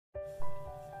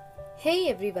Hey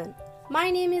everyone, my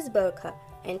name is Barkha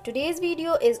and today's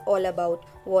video is all about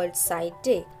World Sight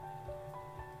Day.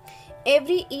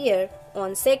 Every year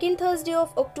on second Thursday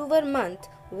of October month,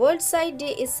 World Sight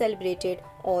Day is celebrated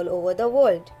all over the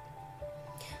world,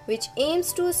 which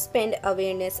aims to spread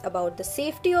awareness about the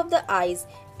safety of the eyes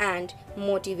and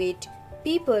motivate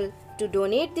people to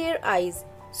donate their eyes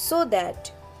so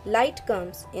that light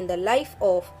comes in the life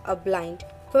of a blind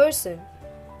person.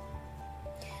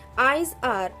 Eyes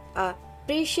are a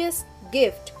precious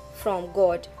gift from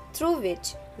God through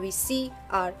which we see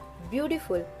our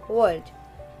beautiful world.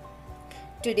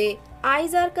 Today,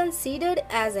 eyes are considered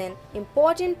as an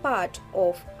important part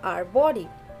of our body.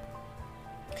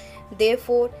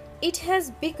 Therefore, it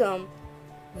has become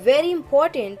very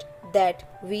important that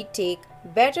we take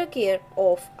better care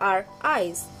of our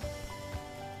eyes.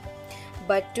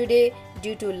 But today,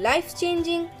 due to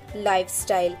life-changing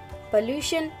lifestyle,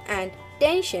 pollution and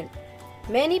tension,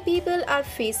 many people are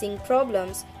facing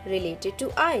problems related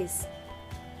to eyes.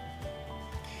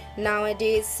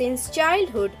 Nowadays, since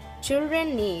childhood,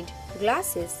 children need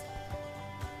glasses.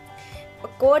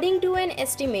 According to an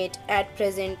estimate, at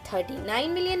present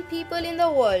 39 million people in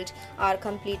the world are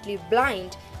completely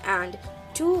blind and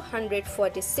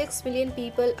 246 million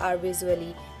people are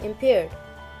visually impaired.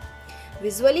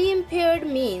 Visually impaired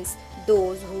means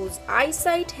those whose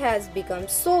eyesight has become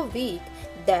so weak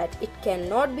that it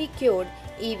cannot be cured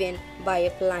even by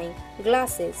applying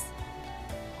glasses.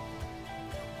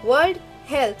 World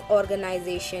Health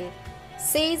Organization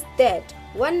says that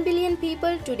 1 billion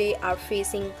people today are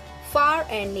facing far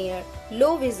and near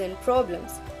low vision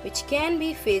problems which can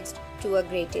be fixed to a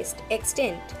greatest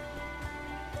extent.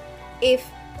 If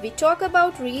we talk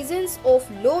about reasons of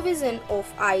low vision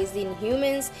of eyes in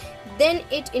humans, then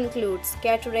it includes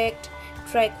cataract,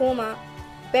 trachoma,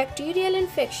 bacterial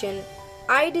infection,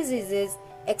 eye diseases,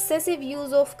 excessive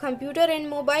use of computer and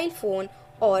mobile phone,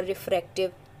 or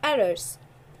refractive errors.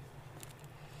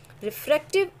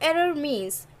 Refractive error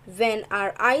means when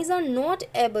our eyes are not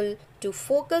able to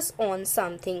focus on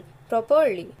something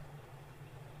properly.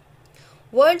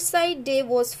 World Sight Day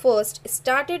was first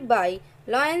started by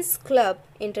Lions Club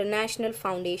International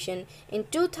Foundation in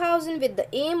 2000 with the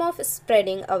aim of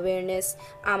spreading awareness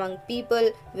among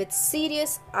people with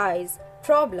serious eyes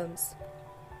problems.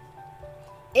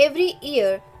 Every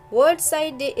year, World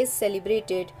Sight Day is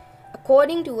celebrated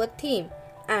according to a theme,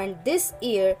 and this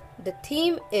year the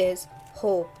theme is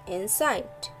Hope in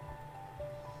Sight.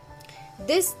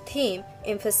 This theme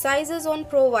emphasizes on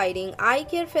providing eye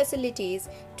care facilities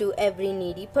to every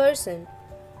needy person.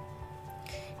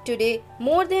 Today,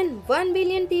 more than 1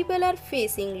 billion people are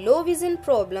facing low vision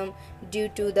problem due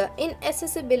to the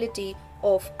inaccessibility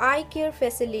of eye care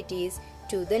facilities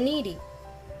to the needy.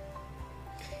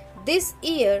 This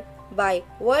year, by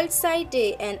World Sight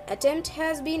Day, an attempt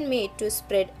has been made to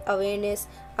spread awareness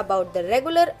about the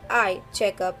regular eye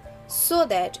checkup so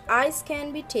that eyes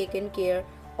can be taken care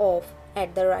of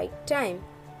at the right time.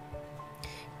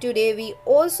 Today, we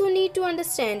also need to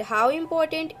understand how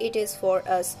important it is for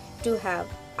us to have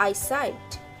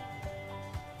eyesight.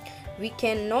 We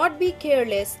cannot be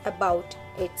careless about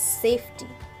its safety.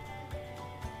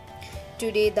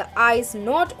 Today, the eyes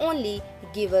not only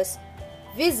give us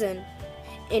vision,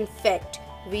 in fact,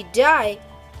 we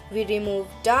remove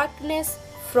darkness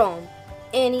from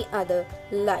any other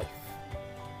life.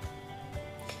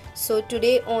 So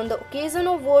today, on the occasion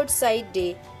of World Sight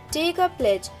Day, take a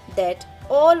pledge that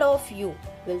all of you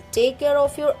will take care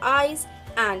of your eyes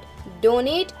and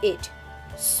donate it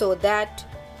so that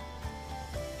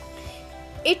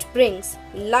it brings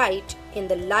light in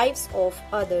the lives of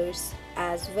others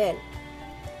as well.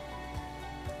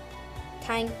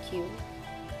 Thank you.